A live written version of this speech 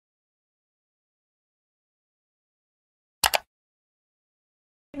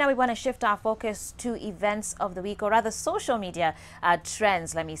now we want to shift our focus to events of the week, or rather social media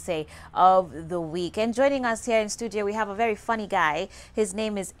trends, let me say, of the week. And joining us here in studio, we have a very funny guy. His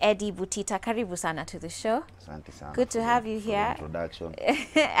name is Eddie Butita. Karibu sana to the show. Asante sana. Good to have you here. Introduction.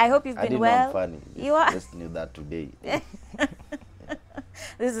 I hope you've been well. I'm funny. You are. Just knew that today.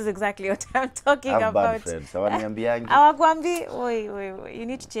 This is exactly what I'm talking about. Bad friends. Hawaniambiangi. Wait, you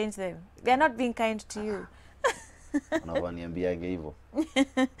need to change them. They're not being kind to you. Hawaniambiangi hivyo.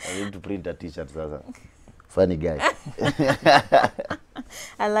 I need to print a t-shirt sasa. Funny guy.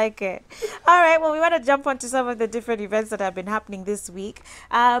 I like it. All right, well, we want to jump onto some of the different events that have been happening this week.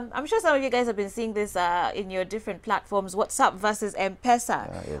 I'm sure some of you guys have been seeing this in your different platforms. WhatsApp versus M-Pesa.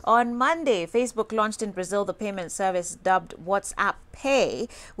 Yes. On Monday, Facebook launched in Brazil the payment service dubbed WhatsApp Pay,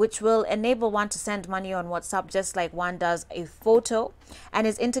 which will enable one to send money on WhatsApp just like one does a photo, and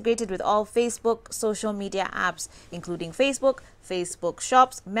is integrated with all Facebook social media apps, including Facebook, Facebook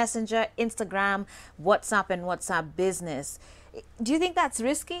Shops, Messenger, Instagram, WhatsApp, and WhatsApp Business. Do you think that's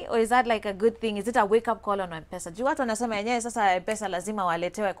risky, or is that like a good thing? Is it a wake-up call on M-Pesa? Do watu wanasema yenyewe sasa M-Pesa lazima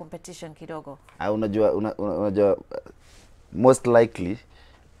waletewe competition kidogo? Unajua, most likely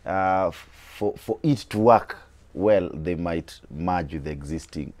for it to work well, they might merge with the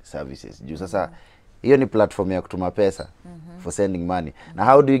existing services. Juu sasa hiyo ni platform ya kutuma pesa for sending money. Now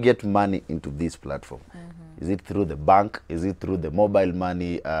how do you get money into this platform? Is it through the bank? Is it through the mobile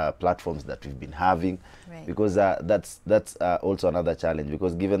money platforms that we've been having? Right. Because that's also another challenge,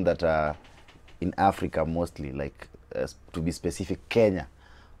 because given that in Africa mostly, like to be specific, Kenya,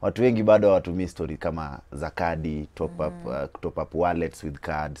 watu wengi bado hawatumii story kama za kadi, top up wallets with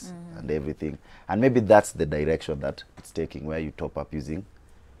cards and everything. And maybe that's the direction that it's taking, where you top up using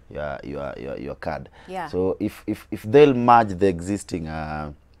your card. Yeah. So if they'll merge the existing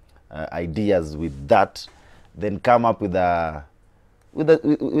ideas with that, then come up with a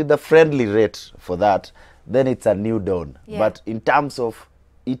friendly rate for that, then it's a new dawn. Yeah. But in terms of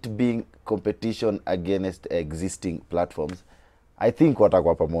it being competition against existing platforms, I think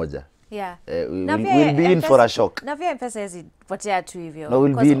watakuwa pamoja. Yeah. We'll be in for a shock. Na vya M-Pesa hizi potea tu hivyo. No,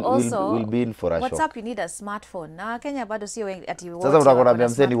 we'll be in for a shock. WhatsApp, you need a smartphone. Na Kenya bado sio wengi ati wote. Sasa utakwambia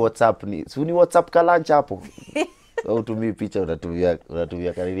mseni WhatsApp ni. Si ni WhatsApp kalunch hapo. So utumii picha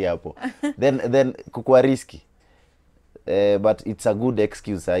unatumia kariri hapo. Then kukua risky. But it's a good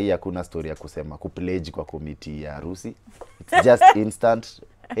excuse. Hii hakuna story ya kusema kupledge kwa committee ya harusi. It's just instant.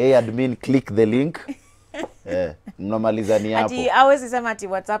 Hey admin, click the link. Mnamalizani hapo. Ati hawezi sema ati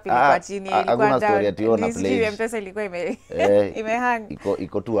WhatsApp ilikuwa chini, ilikuwa story ati ona pledge. M-Pesa ilikuwa imehang.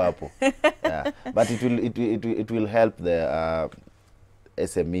 Iko tu hapo. Yeah. But it will help the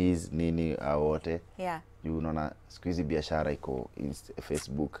SMEs nini wote. Yeah. You unaona siku hizi biashara iko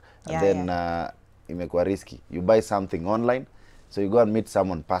Facebook, and Yeah, then imekuwa risky. You buy something online, so you go and meet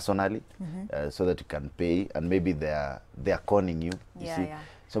someone personally, so that you can pay, and maybe they are conning you. You see? Yeah.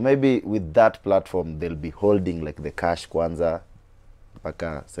 So maybe with that platform they'll be holding like the cash kwanza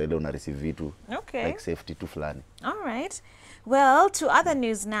mpaka sasa una receive vitu. Okay. Like safety tu fulani. All right. Well, to other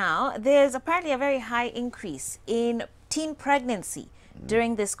news now. There's apparently a very high increase in teen pregnancy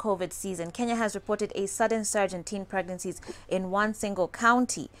during this COVID season. Kenya has reported a sudden surge in teen pregnancies in one single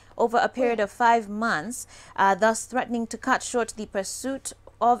county over a period of 5 months, thus threatening to cut short the pursuit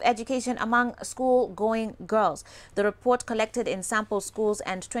of education among school-going girls. The report, collected in sample schools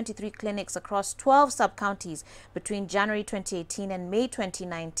and 23 clinics across 12 sub-counties between January 2018 and May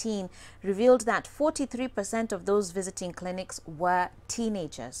 2019, revealed that 43% of those visiting clinics were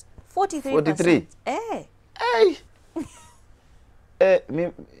teenagers. 43%. 43? Hey!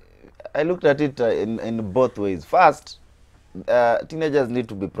 I looked at it in both ways. First, teenagers need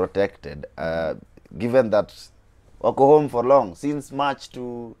to be protected, given that wako home for long, since March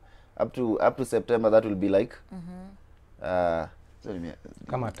to up to September. That will be like it's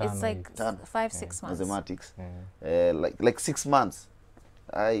like 5-6 months. Mathematics. Like 6 months.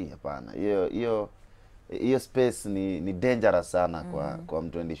 Ai hapana, hiyo space ni dangerous sana kwa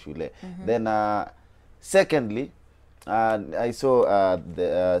mtu ende shule. Then secondly, I saw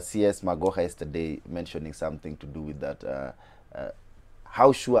the CS Magoha yesterday mentioning something to do with that.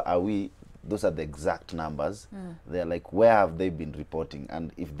 How sure are we those are the exact numbers? They're like, where have they been reporting?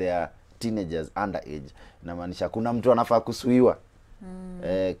 And if they are teenagers underage, inamaanisha kuna mtu anafaa kusuiwa.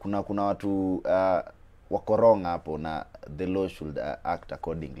 Kuna watu wako wrong hapo, na the law should act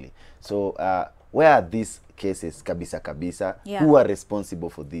accordingly. So where are these cases kabisa? Yeah. Who are responsible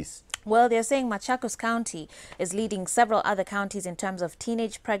for this? Well, they're saying Machakos County is leading several other counties in terms of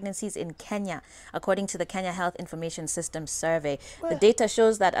teenage pregnancies in Kenya, according to the Kenya Health Information System survey. The data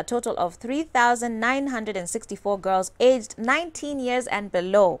shows that a total of 3,964 girls aged 19 years and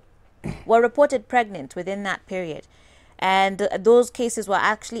below were reported pregnant within that period. And those cases were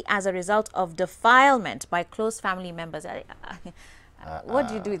actually as a result of defilement by close family members. What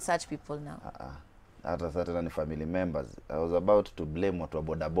do you do with such people now? Hata certain family members. I was about to blame watu wa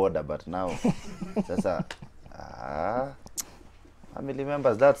boda boda, but now sasa family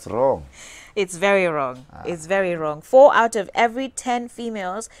members, that's wrong. It's very wrong. It's very wrong. 4 out of every 10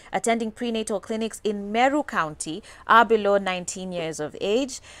 females attending prenatal clinics in Meru County are below 19 years of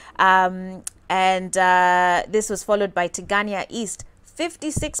age. This was followed by Tigania East,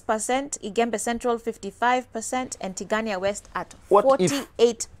 56%, Igembe Central 55%, and Tigania West at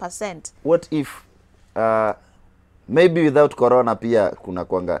 48%. What if maybe without corona pia kuna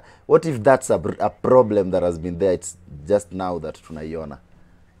kwanga, what if that's a problem that has been there, it's just now that tunaiona?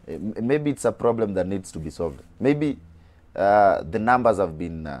 Maybe it's a problem that needs to be solved. Maybe the numbers have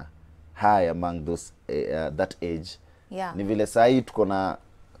been high among those that age. Yeah. Ni vile sahi tuko na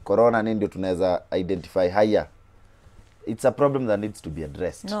corona, ndio tunaweza identify higher. It's a problem that needs to be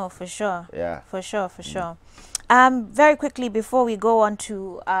addressed. No, for sure. Yeah. For sure, for sure. Very quickly before we go on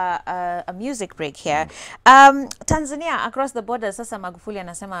to a music break here. Tanzania across the border, sasa Magufuli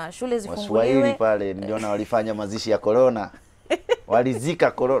anasema shule zifunguliwe. Waswahili pale niliona walifanya mazishi ya corona.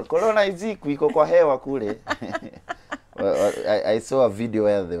 Walizika corona. Corona iziku iko kwa hewa kule. I saw a video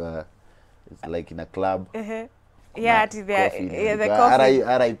where they were, it's like in a club. Yeah, the coffee.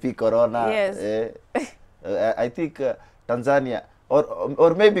 RIP corona. Yes. I think Tanzania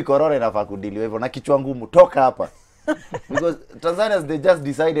or maybe corona inafaa kudiliwa hivyo na kichwa ngumu, toka hapa. Because Tanzanians, they just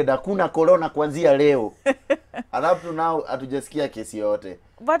decided hakuna corona kuanzia leo. And up to now hatujasikia kesi yote.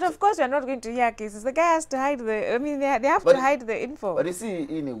 But of course you're not going to hear cases. The guy has to hide they have to hide the info. But you see,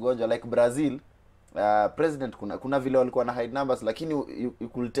 hii ni ugonjwa like Brazil, president kuna vile walikuwa na hide numbers, lakini you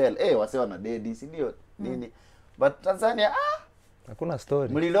could tell wase wana dead, si ndio nini. But Tanzania hakuna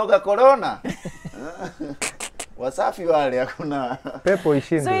story. Mliloga corona. Wasafi wale hakuna. Pepo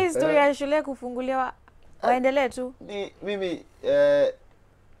ishinde. So historia ya shule kufunguliwa waendelee tu. Ni mimi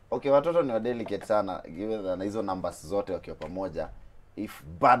okay, watoto ni delicate sana given na hizo numbers zote wakiwa pamoja. If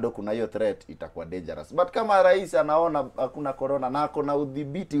bado kuna hiyo threat itakuwa dangerous. But kama rais anaona hakuna corona na kuna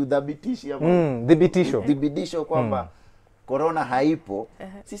udhabitishi dhibitisho kwamba corona haipo,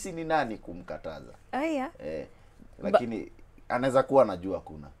 sisi ni nani kumkataza? Yeah. Lakini anaweza kuwa anajua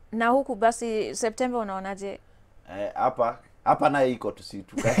kuna. Na huku basi September unaonaje? Hapa na iko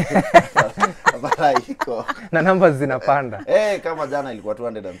tusitukae. Hapa na iko. Na numbers zinapanda. Kama jana ilikuwa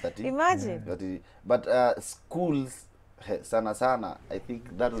 230. Imagine. But schools sana I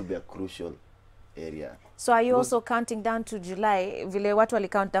think that will be a crucial area. So are you also counting down to July vile watu wali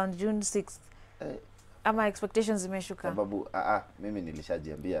count down June 6th? Ama expectations zimeshuka? Sababu mimi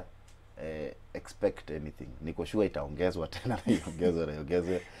nilishajiambia expect anything. Niko sure itaongezwa tena na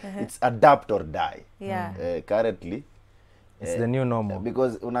iongezwe. It's adapt or die. Yeah. Currently it's the new normal.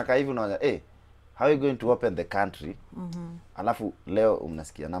 Because unakaa hivi unaona how are you going to open the country? Alafu leo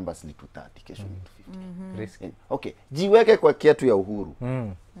unasikia numbers ni 230, kesho ni 250. Risky. Okay, jiweke kwa kiatu ya uhuru.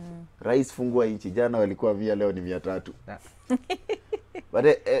 Rais fungua nchi, jana walikuwa 100, leo ni 300. But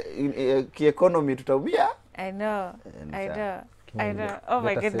ki economy tutaumia. I know. Oh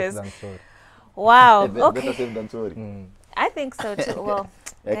my goodness. Sorry. Wow. Better Okay. safe than sorry. I think so too. Well,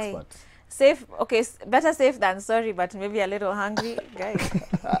 Experts. Safe, okay, better safe than sorry, but maybe a little hungry, guys.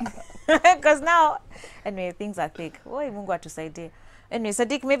 Because now, anyway, things are thick. Oi, Mungu atusaidie. Anyway,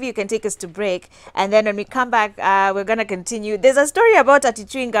 Sadiq, maybe you can take us to break, and then when we come back, we're going to continue. There's a story about a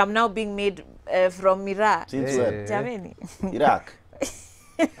chewing gum now being made from miraa. Since when? Jameni. Iraq.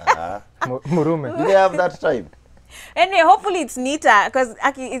 Murume. Do they have that time? Anyway, hopefully it's neater, because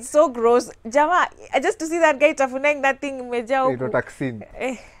it's so gross. Jama, just to see that guy tafuneng that thing meja huku. Vaccine.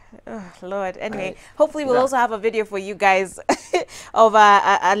 Oh, Lord. Anyway, hopefully we'll also have a video for you guys of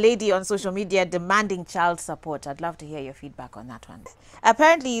a lady on social media demanding child support. I'd love to hear your feedback on that one.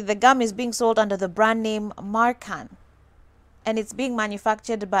 Apparently, the gum is being sold under the brand name Marcan, and it's being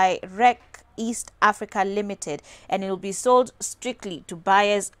manufactured by Rec East Africa Limited, and it will be sold strictly to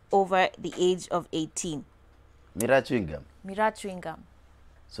buyers over the age of 18. Miraa chewing gum. Miraa chewing gum.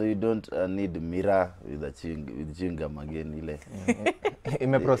 So you don't need miraa with chewing gum again, ile.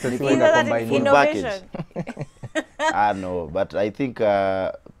 Imeprocessiwa Either na that combine. innovation. No, but I think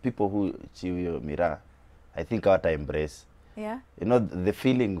people who chew miraa, I think what I embrace. Yeah. You know, the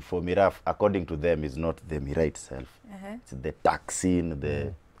feeling for miraa, according to them, is not the miraa itself. It's the toxin,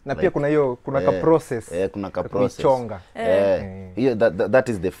 the Na pia kuna ka process. Kuna ka process. Kuichonga. Hiyo that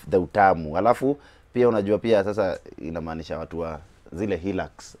is the utamu. Alafu pia unajua pia sasa inamaanisha watu wa zile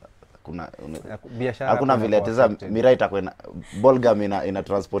hilax biashara hakuna vile teza miraa itakuwa bolgam ina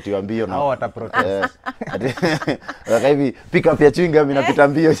transportiwa mbio na wata protest. Like hivi pick up ya chewing gum inapita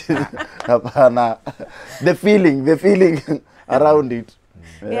mbio. Hapana. The feeling around it.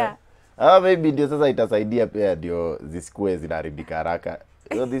 Maybe ndio sasa itasaidia pia ndio zisikue zinaharibika haraka.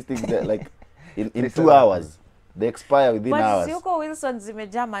 These things like in 2 hours they expire within hours. But siko Wilson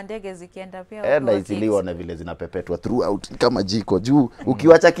zimejaa mandege zikienda pia. Na itiliwa na vile zinapepetwa throughout kama jiko juu.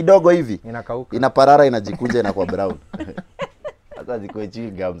 Ukiwacha kidogo hivi inakauka. Inaparara inajikunja inakuwa brown. Sasa ziko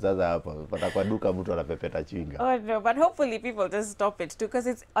chewing gum sasa hapa. Pata kwa duka mtu anapepeta chewing gum. Oh no, but hopefully people just stop it too, because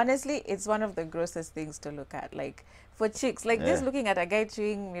it's one of the grossest things to look at. Like for chicks, like this, looking at a guy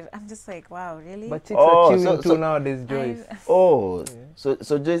chewing, I'm just like, wow, really? But chicks are chewing too nowadays, Joyce.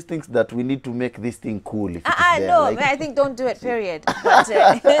 So Joyce thinks that we need to make this thing cool. If no, like, I think don't do it, period.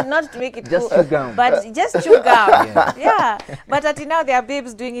 But not to make it just cool. Chew gum. But just chew gum. Yeah. But until now, there are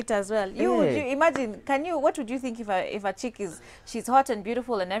babes doing it as well. You imagine? What would you think if a chick she's hot and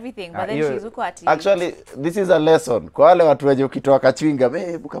beautiful and everything, but then she's uko ati. Actually, this is a lesson. Kwa wale watu wenye ukitoa kachwinga,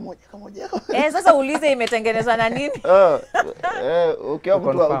 kamoja. Sasa ulize imetengenezwa na nini?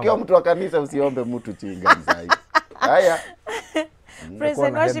 Ukiwa mtu wa kanisa usiombe mtu chewing mzai. Haya.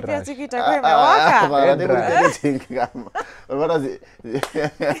 Present worship ya tiki itakuwa imewaka.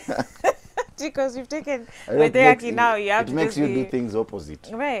 Because you've taken now you have it makes you do things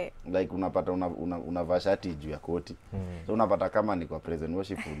opposite. Right. Like unapata unavaa shati juu ya koti. So unapata kama ni kwa present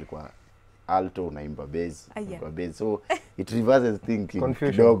worship ulikuwa alto unaimba bass. So it reverses thinking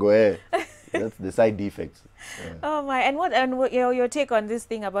kidogo That's the side effects. Oh my! And what your take on this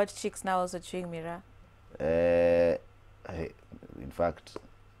thing about chicks now also chewing miraa? In fact,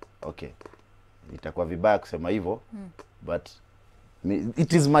 okay, itakuwa vibaya kusema hivyo, but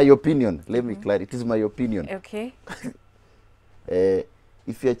it is my opinion. Let me clarify. It is my opinion. Okay.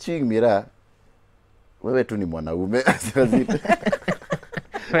 If you're chewing miraa, wewe tu ni mwanaume.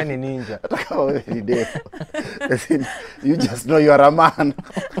 Wewe ni ninja. Hata kama wewe ni defu. You just know you are a man.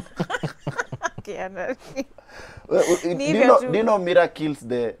 Do you know miraa kills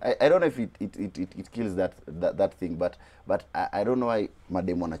the I don't know if it kills that thing, but I don't know why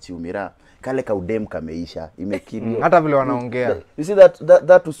mademo anachiu miraa kale ka udem kameisha imekilio hata vile wanaongea. You see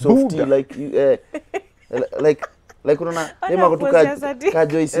that to softy like unaona dema kutoka ka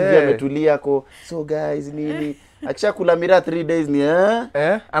Joyce hivi ametulia ko so guys nini akishakula miraa 3 days ni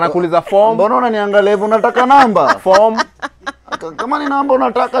anakuuliza form, mbona unaniangalia hivyo unataka namba form kama ni namba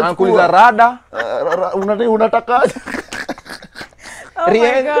unataka anakuuliza rada unataka Oh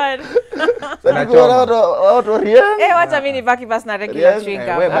my God. Wacha mimi nibaki basi na regular chewing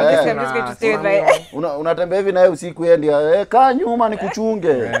gum. I'm just going to stay with my unatembea hivi naye usiku ndio kaa nyuma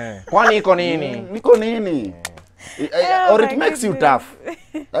nikuchunge. Kwani iko nini? Niko nini? Or it makes you tough.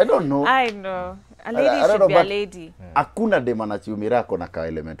 I don't know. I know. A lady should be a lady. Hakuna dema na chiu miraa kona ka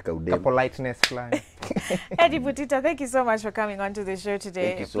element ka udem. Politeness fly. Eddie Butita, thank you so much for coming on to the show today.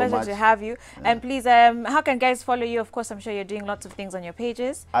 Thank you so Pleasure much to have you. And please, how can guys follow you? Of course, I'm sure you're doing lots of things on your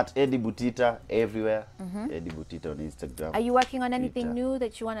pages. At Eddie Butita everywhere. Eddie Butita on Instagram. Are you working on anything new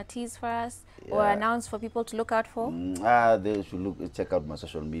that you want to tease for us or announce for people to look out for? They should check out my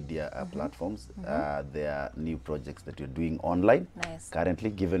social media platforms. There are new projects that you're doing online. Nice.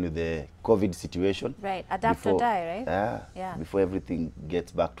 Currently, given with the COVID situation. Right. Adapt or die, right? Yeah. Before everything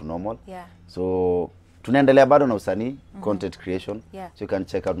gets back to normal. Yeah. So tunaendelea bado na usanii, content creation. Yeah. So you can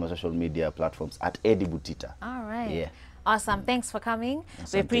check out my social media platforms at Eddie Butita. All right. Yeah. Awesome. Thanks for coming.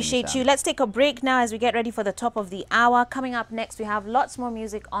 Asante We appreciate sana. you. Let's take a break now as we get ready for the top of the hour. Coming up next, we have lots more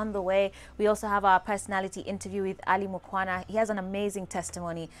music on the way. We also have our personality interview with Ali Mukwana. He has an amazing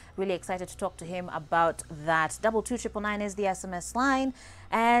testimony. Really excited to talk to him about that. 22999 is the SMS line.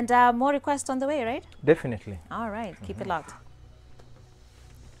 And more requests on the way, right? Definitely. All right. Keep it locked.